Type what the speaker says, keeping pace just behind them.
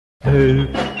those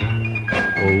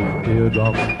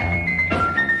teardrops,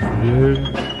 yeah,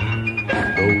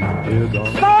 those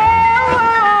teardrops. So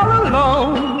all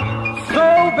alone, so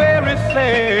very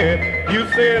sad, you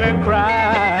sit and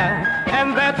cry,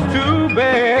 and that's too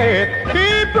bad. He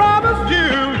promised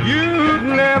you'd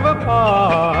never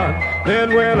part,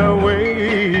 then went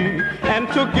away and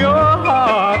took your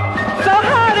heart. So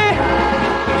honey,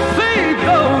 save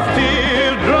those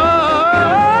teardrops,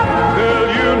 girl,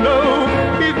 you know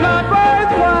he's not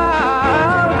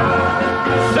worthwhile.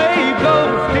 Save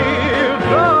those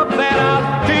teardrops and I'll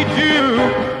teach you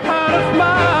how to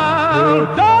smile.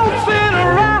 Don't sit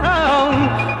around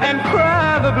and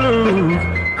cry the blues.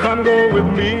 Come go with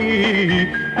me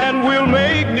and we'll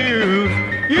make news.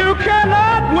 You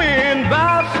cannot win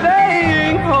by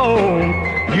staying home.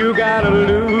 You gotta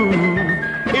lose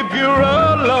if you're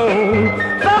alone.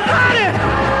 So honey,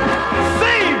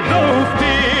 save those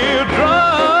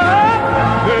teardrops.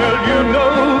 Girl, you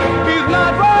know he's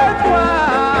not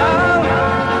worthwhile.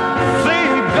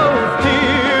 Save those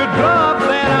teardrops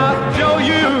and I'll show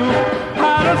you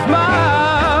how to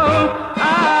smile.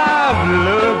 I've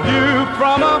loved you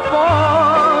from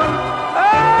afar.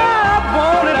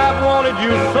 I've wanted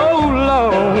you so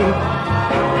long.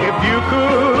 If you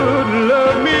could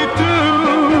love me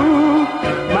too,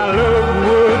 my love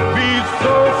would be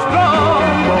so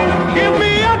strong. Give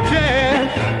me a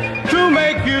chance to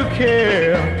make you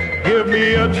care. Give me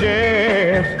a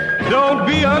chance, don't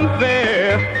be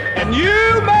unfair. And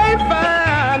you may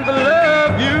find the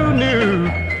love you knew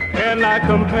cannot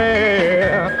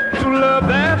compare to love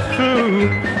that's true.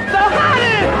 So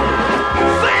honey,